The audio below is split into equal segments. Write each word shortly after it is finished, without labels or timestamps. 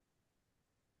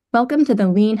Welcome to the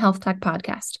Lean Health Tech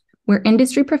Podcast, where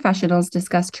industry professionals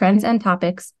discuss trends and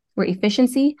topics where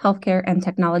efficiency, healthcare, and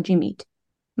technology meet.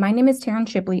 My name is Taryn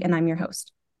Shipley, and I'm your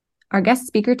host. Our guest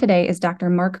speaker today is Dr.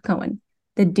 Mark Cohen,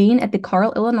 the Dean at the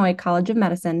Carle Illinois College of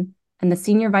Medicine and the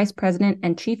Senior Vice President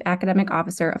and Chief Academic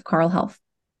Officer of Carle Health.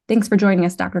 Thanks for joining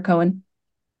us, Dr. Cohen.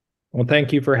 Well,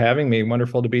 thank you for having me.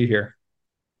 Wonderful to be here.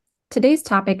 Today's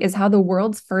topic is how the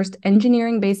world's first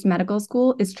engineering-based medical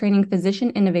school is training physician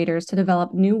innovators to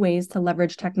develop new ways to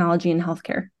leverage technology in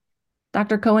healthcare.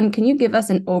 Dr. Cohen, can you give us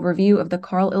an overview of the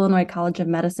Carle Illinois College of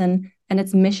Medicine and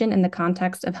its mission in the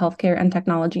context of healthcare and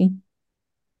technology?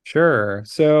 Sure.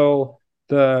 So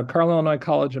the Carle Illinois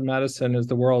College of Medicine is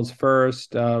the world's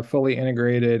first fully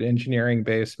integrated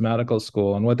engineering-based medical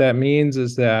school. And what that means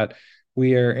is that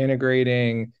we are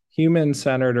integrating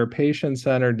human-centered or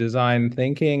patient-centered design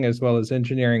thinking as well as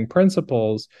engineering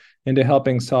principles into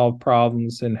helping solve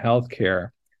problems in healthcare.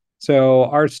 So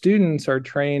our students are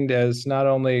trained as not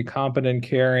only competent,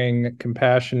 caring,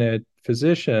 compassionate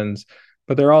physicians,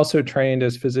 but they're also trained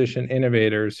as physician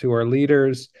innovators who are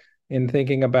leaders in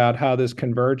thinking about how this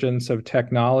convergence of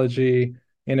technology,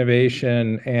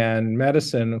 innovation, and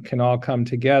medicine can all come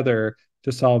together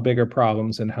to solve bigger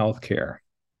problems in healthcare.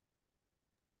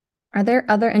 Are there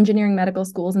other engineering medical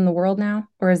schools in the world now,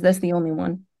 or is this the only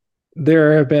one?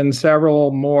 There have been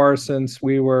several more since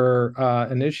we were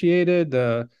initiated.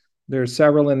 There's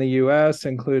several in the U.S.,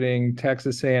 including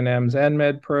Texas A&M's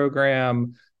NMed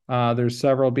program. There's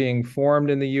several being formed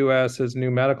in the U.S. as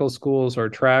new medical schools or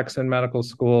tracks in medical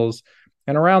schools.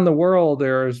 And around the world,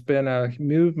 there's been a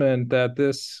movement that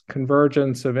this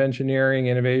convergence of engineering,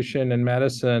 innovation, and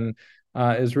medicine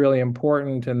is really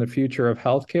important in the future of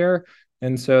healthcare.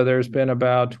 And so there's been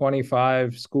about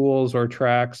 25 schools or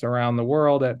tracks around the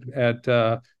world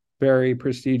at very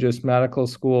prestigious medical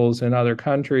schools in other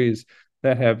countries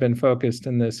that have been focused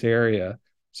in this area.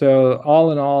 So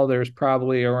all in all, there's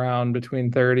probably around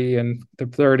between 30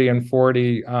 and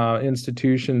 40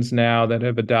 institutions now that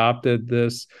have adopted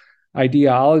this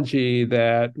ideology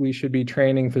that we should be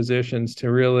training physicians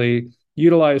to really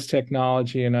utilize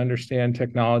technology and understand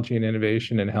technology and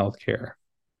innovation in healthcare.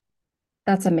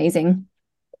 That's amazing.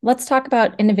 Let's talk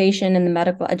about innovation in the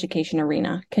medical education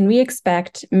arena. Can we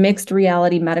expect mixed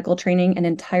reality medical training and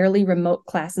entirely remote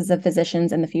classes of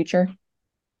physicians in the future?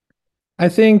 I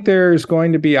think there's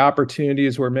going to be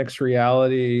opportunities where mixed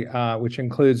reality, which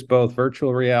includes both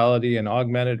virtual reality and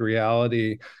augmented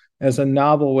reality, as a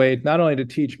novel way not only to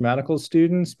teach medical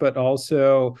students, but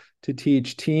also to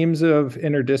teach teams of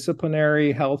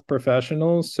interdisciplinary health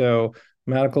professionals. So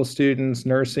medical students,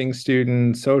 nursing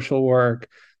students, social work,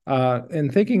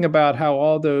 and thinking about how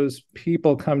all those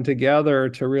people come together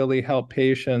to really help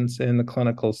patients in the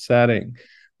clinical setting.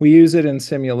 We use it in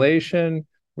simulation.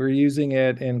 We're using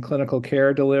it in clinical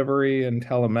care delivery and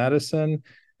telemedicine.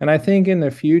 And I think in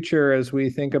the future, as we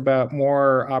think about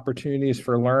more opportunities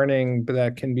for learning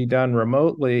that can be done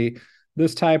remotely,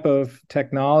 this type of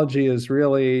technology is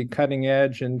really cutting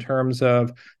edge in terms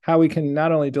of how we can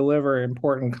not only deliver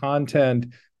important content,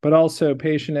 but also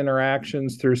patient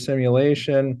interactions through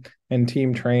simulation and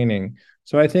team training.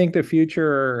 So I think the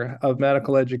future of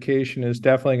medical education is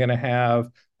definitely going to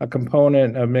have a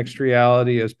component of mixed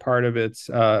reality as part of its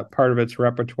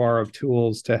repertoire of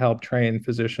tools to help train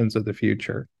physicians of the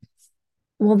future.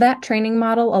 Will that training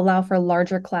model allow for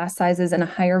larger class sizes and a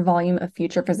higher volume of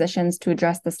future physicians to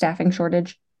address the staffing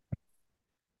shortage?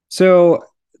 So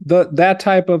that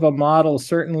type of a model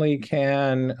certainly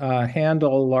can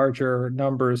handle larger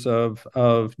numbers of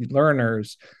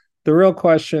learners. The real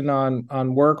question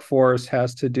on workforce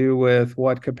has to do with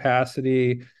what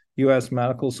capacity U.S.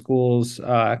 medical schools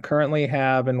currently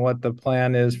have and what the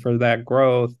plan is for that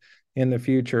growth in the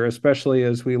future, especially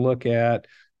as we look at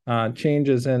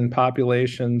changes in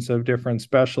populations of different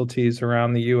specialties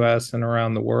around the U.S. and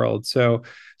around the world. So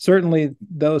certainly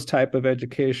those type of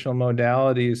educational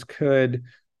modalities could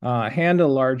handle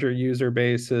larger user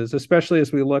bases, especially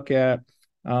as we look at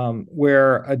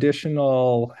where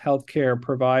additional healthcare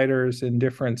providers in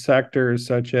different sectors,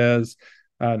 such as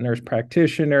nurse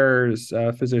practitioners,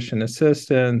 physician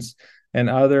assistants, and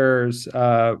others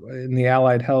in the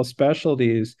allied health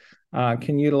specialties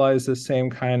can utilize the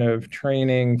same kind of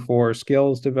training for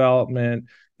skills development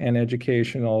and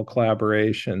educational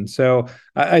collaboration. So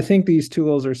I think these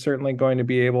tools are certainly going to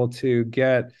be able to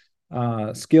get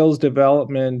skills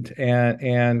development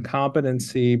and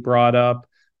competency brought up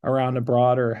around a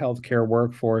broader healthcare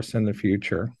workforce in the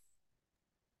future.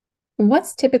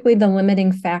 What's typically the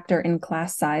limiting factor in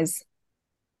class size?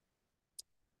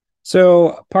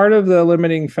 So part of the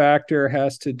limiting factor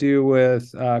has to do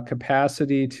with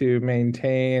capacity to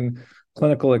maintain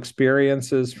clinical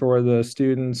experiences for the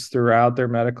students throughout their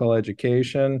medical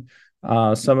education.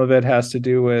 Some of it has to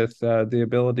do with the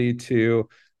ability to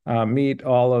meet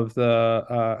all of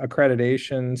the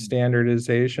accreditation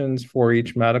standardizations for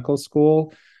each medical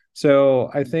school. So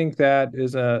I think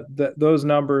those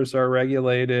numbers are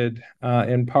regulated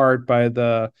in part by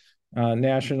the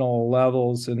national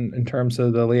levels in terms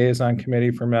of the Liaison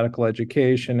Committee for Medical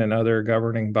Education and other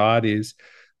governing bodies.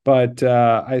 But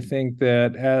I think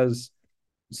that as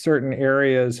certain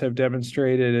areas have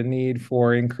demonstrated a need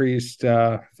for increased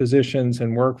physicians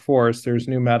and workforce, there's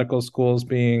new medical schools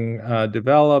being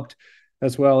developed,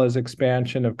 as well as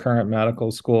expansion of current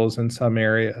medical schools in some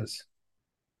areas.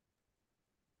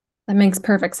 That makes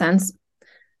perfect sense.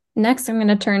 Next, I'm going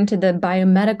to turn to the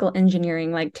biomedical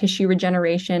engineering like tissue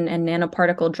regeneration and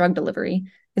nanoparticle drug delivery.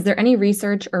 Is there any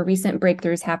research or recent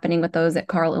breakthroughs happening with those at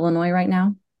Carle, Illinois right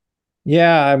now?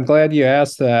 Yeah, I'm glad you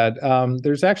asked that.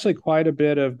 There's actually quite a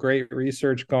bit of great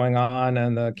research going on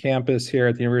the campus here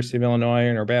at the University of Illinois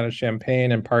in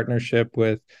Urbana-Champaign in partnership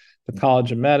with the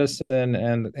College of Medicine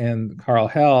and Carle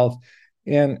Health.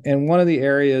 And one of the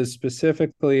areas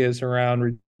specifically is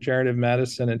around regenerative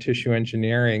medicine and tissue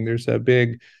engineering. There's a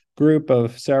big group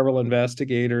of several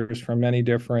investigators from many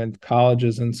different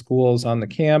colleges and schools on the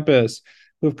campus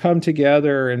who've come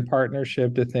together in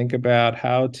partnership to think about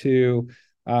how to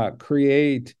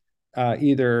create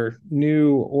either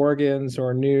new organs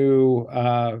or new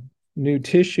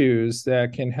tissues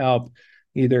that can help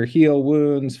either heal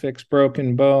wounds, fix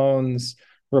broken bones,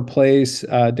 replace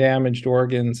damaged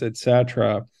organs,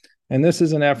 etc. And this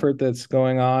is an effort that's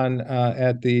going on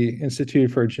at the Institute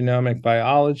for Genomic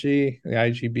Biology, the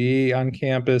IGB, on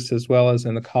campus, as well as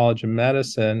in the College of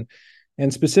Medicine.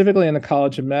 And specifically in the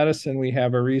College of Medicine, we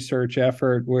have a research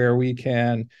effort where we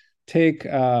can take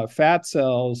fat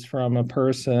cells from a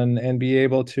person and be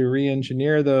able to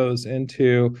re-engineer those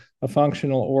into a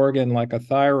functional organ like a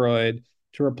thyroid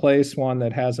to replace one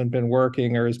that hasn't been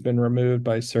working or has been removed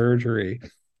by surgery.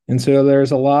 And so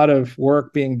there's a lot of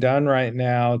work being done right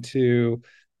now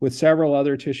with several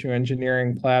other tissue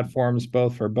engineering platforms,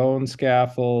 both for bone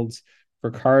scaffolds,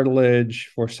 for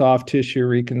cartilage, for soft tissue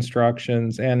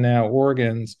reconstructions, and now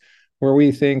organs, where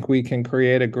we think we can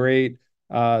create a great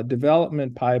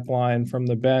development pipeline from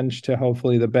the bench to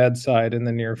hopefully the bedside in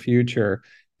the near future.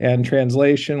 And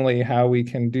translationally, how we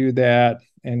can do that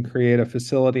and create a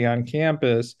facility on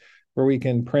campus where we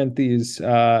can print these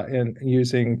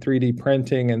using 3D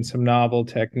printing and some novel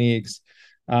techniques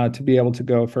to be able to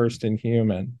go first in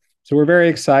human. So we're very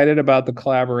excited about the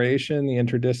collaboration, the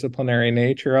interdisciplinary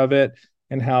nature of it,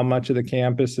 and how much of the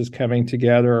campus is coming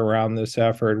together around this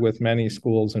effort with many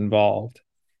schools involved.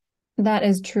 That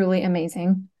is truly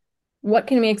amazing. What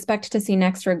can we expect to see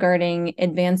next regarding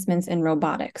advancements in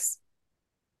robotics?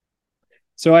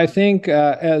 So I think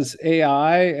as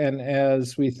AI and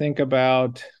as we think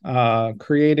about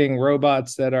creating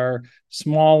robots that are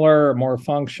smaller, more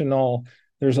functional,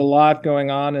 there's a lot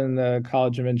going on in the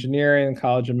College of Engineering,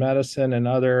 College of Medicine, and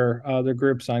other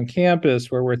groups on campus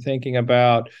where we're thinking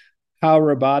about how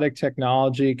robotic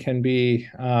technology can be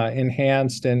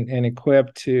enhanced and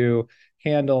equipped to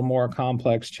handle more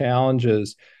complex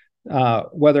challenges.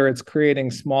 Whether it's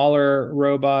creating smaller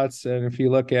robots, and if you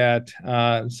look at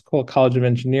College of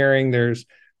Engineering, there's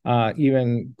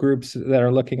even groups that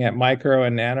are looking at micro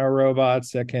and nano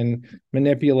robots that can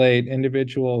manipulate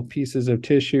individual pieces of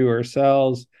tissue or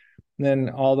cells, and then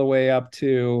all the way up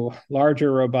to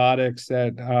larger robotics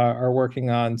that are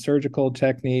working on surgical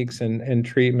techniques and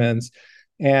treatments.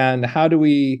 And how do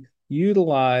we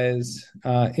utilize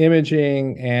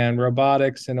imaging and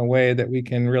robotics in a way that we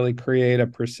can really create a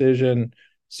precision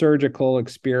surgical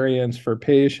experience for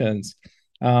patients.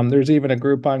 There's even a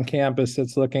group on campus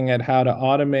that's looking at how to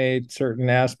automate certain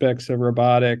aspects of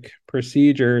robotic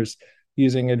procedures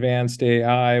using advanced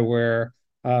AI, where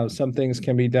some things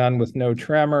can be done with no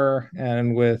tremor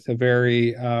and with a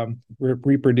very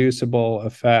reproducible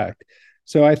effect.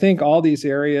 So I think all these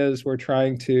areas we're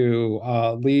trying to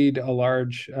lead a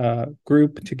large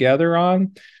group together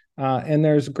on. And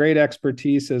there's great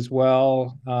expertise as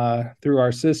well through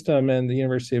our system in the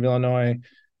University of Illinois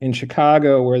in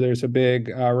Chicago, where there's a big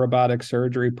robotic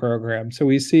surgery program. So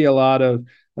we see a lot of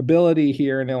ability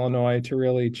here in Illinois to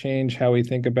really change how we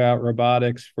think about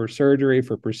robotics for surgery,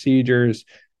 for procedures,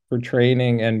 for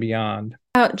training, and beyond.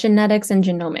 About genetics and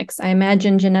genomics, I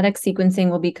imagine genetic sequencing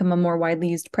will become a more widely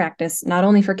used practice, not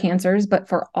only for cancers, but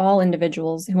for all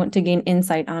individuals who want to gain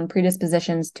insight on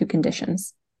predispositions to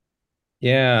conditions.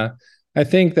 Yeah, I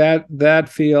think that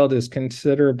field is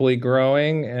considerably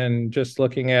growing, and just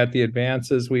looking at the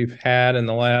advances we've had in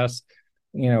the last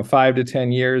 5 to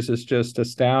 10 years is just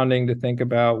astounding to think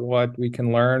about what we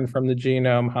can learn from the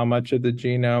genome, how much of the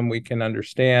genome we can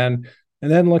understand,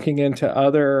 and then looking into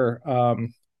other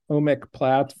omic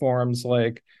platforms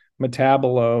like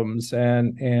metabolomes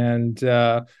and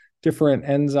different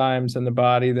enzymes in the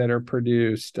body that are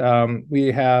produced.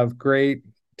 We have great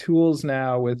tools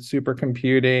now with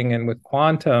supercomputing and with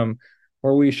quantum,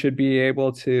 where we should be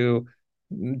able to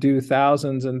do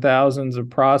thousands and thousands of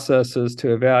processes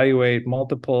to evaluate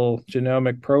multiple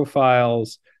genomic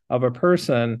profiles of a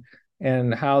person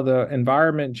and how the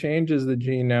environment changes the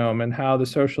genome and how the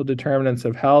social determinants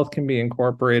of health can be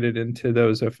incorporated into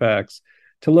those effects.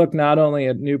 To look not only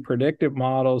at new predictive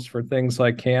models for things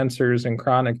like cancers and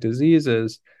chronic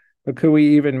diseases, but could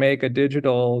we even make a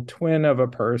digital twin of a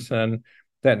person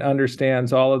that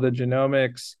understands all of the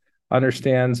genomics,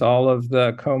 understands all of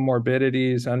the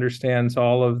comorbidities, understands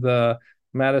all of the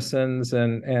medicines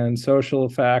and social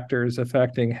factors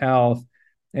affecting health,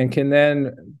 and can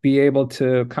then be able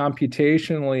to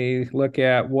computationally look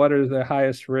at what are the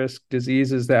highest risk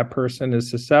diseases that person is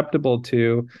susceptible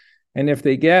to. And if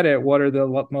they get it, what are the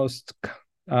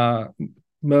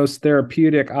most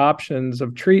therapeutic options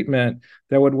of treatment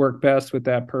that would work best with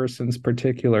that person's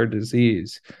particular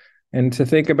disease? And to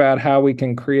think about how we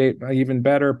can create even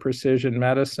better precision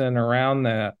medicine around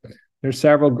that. There's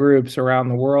several groups around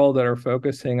the world that are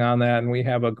focusing on that, and we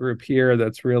have a group here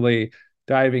that's really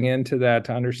diving into that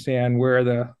to understand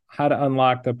how to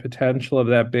unlock the potential of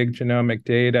that big genomic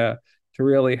data to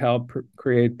really help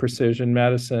create precision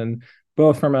medicine,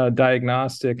 both from a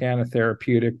diagnostic and a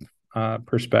therapeutic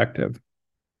perspective.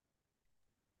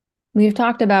 We've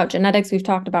talked about genetics, we've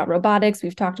talked about robotics,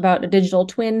 we've talked about a digital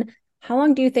twin. How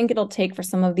long do you think it'll take for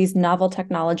some of these novel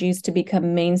technologies to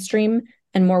become mainstream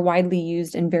and more widely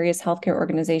used in various healthcare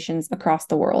organizations across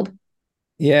the world?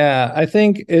 Yeah, I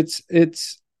think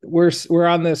we're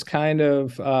on this kind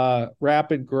of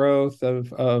rapid growth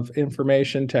of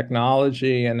information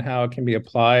technology and how it can be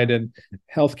applied in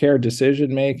healthcare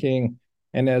decision making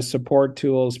and as support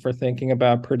tools for thinking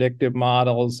about predictive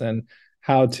models and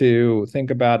how to think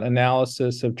about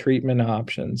analysis of treatment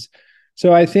options.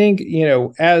 So I think,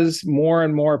 as more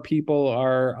and more people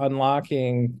are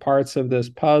unlocking parts of this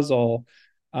puzzle,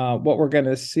 what we're going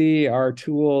to see are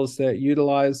tools that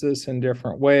utilize this in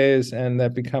different ways and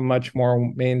that become much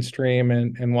more mainstream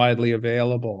and widely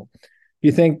available.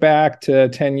 You think back to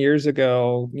 10 years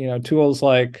ago, tools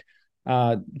like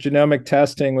genomic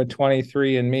testing with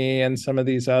 23andMe and some of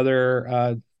these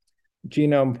other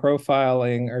genome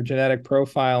profiling or genetic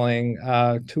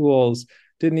profiling tools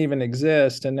didn't even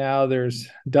exist, and now there's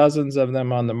dozens of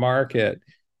them on the market.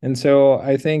 And so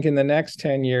I think in the next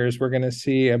 10 years, we're going to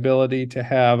see ability to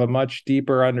have a much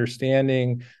deeper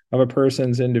understanding of a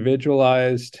person's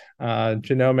individualized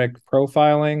genomic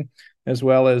profiling, as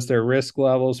well as their risk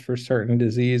levels for certain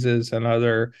diseases and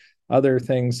other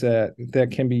things that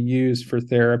can be used for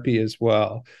therapy as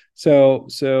well.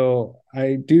 So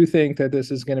I do think that this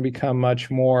is going to become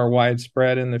much more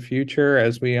widespread in the future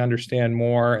as we understand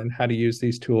more and how to use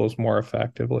these tools more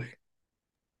effectively.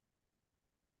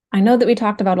 I know that we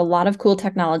talked about a lot of cool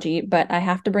technology, but I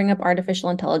have to bring up artificial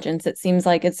intelligence. It seems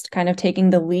like it's kind of taking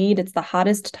the lead. It's the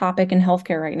hottest topic in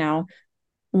healthcare right now.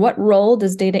 What role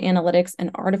does data analytics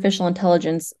and artificial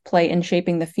intelligence play in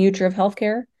shaping the future of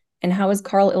healthcare? And how is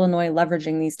Carle, Illinois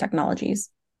leveraging these technologies?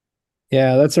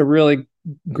 Yeah, that's a really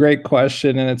great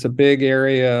question. And it's a big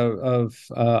area of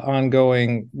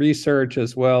ongoing research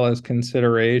as well as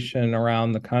consideration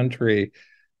around the country.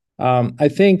 I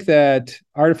think that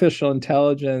artificial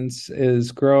intelligence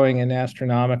is growing at an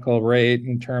astronomical rate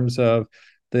in terms of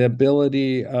the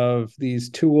ability of these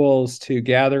tools to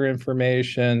gather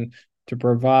information, to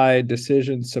provide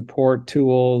decision support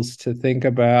tools, to think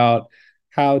about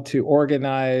how to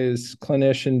organize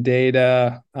clinician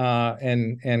data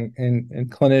and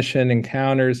clinician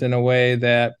encounters in a way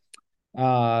that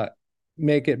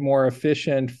make it more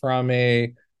efficient from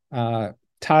a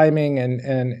timing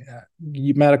and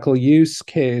medical use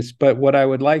case. But what I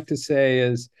would like to say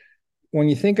is when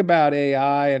you think about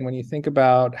AI and when you think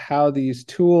about how these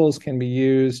tools can be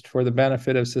used for the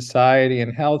benefit of society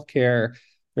and healthcare,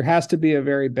 there has to be a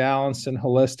very balanced and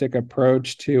holistic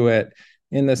approach to it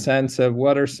in the sense of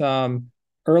what are some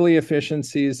early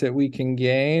efficiencies that we can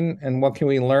gain and what can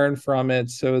we learn from it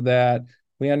so that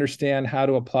we understand how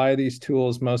to apply these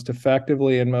tools most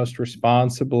effectively and most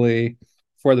responsibly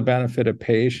for the benefit of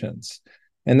patients.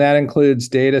 And that includes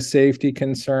data safety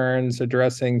concerns,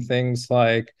 addressing things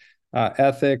like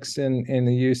ethics in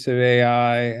the use of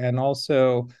AI, and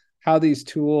also how these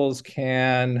tools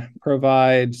can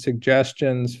provide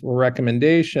suggestions or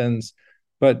recommendations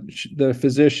but the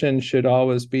physician should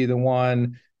always be the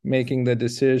one making the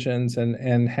decisions,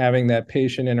 and having that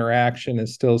patient interaction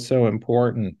is still so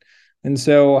important. And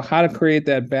so how to create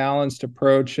that balanced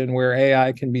approach and where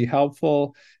AI can be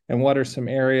helpful, and what are some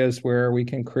areas where we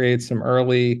can create some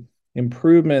early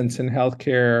improvements in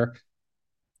healthcare,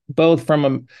 both from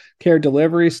a care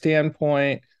delivery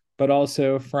standpoint, but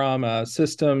also from a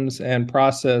systems and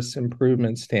process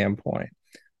improvement standpoint.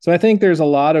 So I think there's a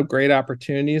lot of great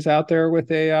opportunities out there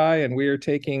with AI, and we are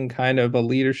taking kind of a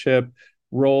leadership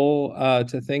role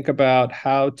to think about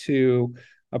how to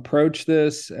approach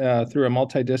this through a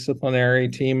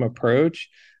multidisciplinary team approach.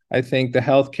 I think the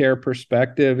healthcare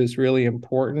perspective is really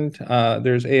important.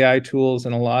 There's AI tools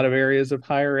in a lot of areas of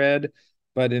higher ed,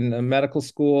 but in the medical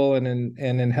school and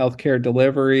in healthcare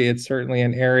delivery, it's certainly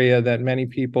an area that many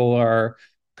people are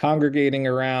congregating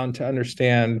around to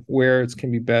understand where it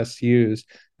can be best used.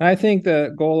 And I think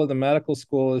the goal of the medical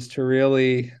school is to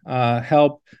really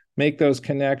help make those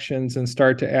connections and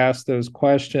start to ask those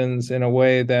questions in a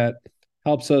way that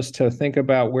helps us to think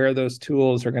about where those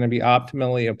tools are going to be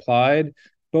optimally applied,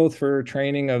 both for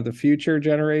training of the future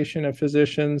generation of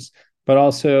physicians, but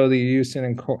also the use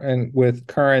in with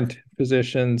current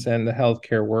physicians and the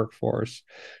healthcare workforce.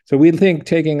 So we think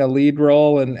taking a lead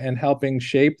role and helping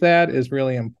shape that is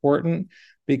really important,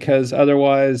 because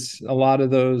otherwise a lot of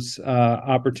those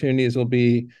opportunities will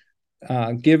be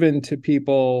given to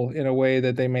people in a way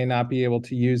that they may not be able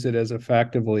to use it as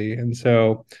effectively. And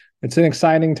so it's an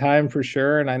exciting time for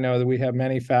sure. And I know that we have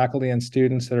many faculty and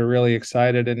students that are really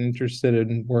excited and interested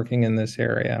in working in this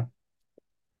area.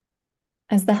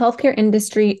 As the healthcare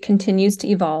industry continues to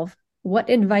evolve, what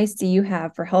advice do you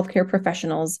have for healthcare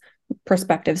professionals,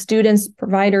 prospective students,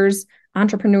 providers,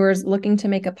 entrepreneurs looking to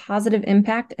make a positive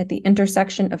impact at the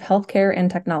intersection of healthcare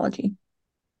and technology?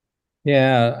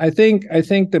 Yeah, I think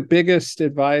the biggest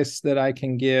advice that I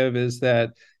can give is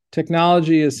that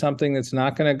technology is something that's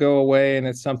not going to go away, and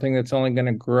it's something that's only going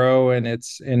to grow, and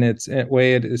it's in its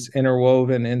way it is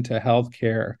interwoven into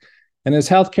healthcare. And as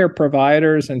healthcare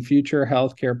providers and future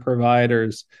healthcare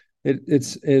providers,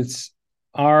 it's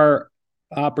our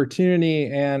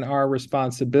opportunity and our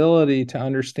responsibility to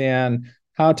understand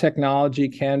how technology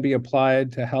can be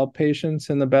applied to help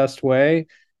patients in the best way,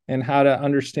 and how to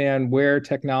understand where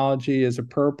technology is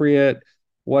appropriate,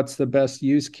 what's the best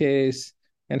use case,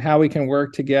 and how we can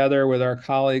work together with our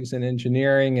colleagues in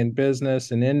engineering and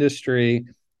business and industry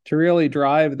to really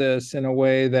drive this in a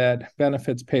way that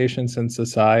benefits patients and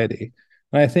society.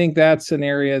 And I think that's an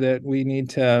area that we need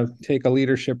to take a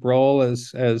leadership role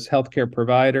as healthcare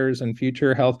providers and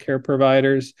future healthcare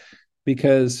providers,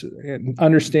 because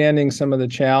understanding some of the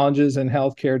challenges in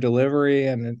healthcare delivery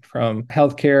and from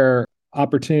healthcare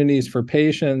opportunities for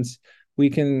patients, we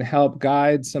can help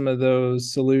guide some of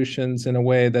those solutions in a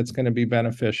way that's going to be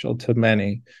beneficial to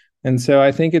many. And so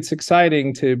I think it's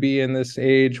exciting to be in this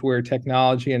age where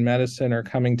technology and medicine are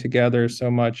coming together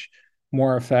so much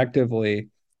more effectively.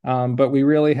 But we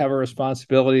really have a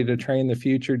responsibility to train the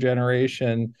future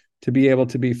generation to be able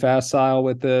to be facile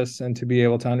with this and to be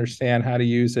able to understand how to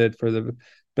use it for the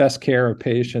best care of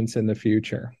patients in the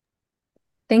future.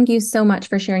 Thank you so much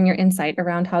for sharing your insight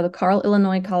around how the Carle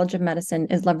Illinois College of Medicine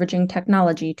is leveraging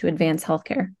technology to advance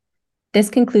healthcare. This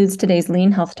concludes today's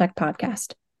Lean Health Tech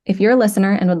podcast. If you're a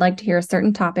listener and would like to hear a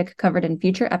certain topic covered in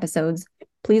future episodes,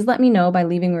 please let me know by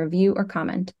leaving a review or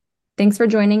comment. Thanks for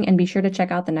joining, and be sure to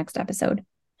check out the next episode.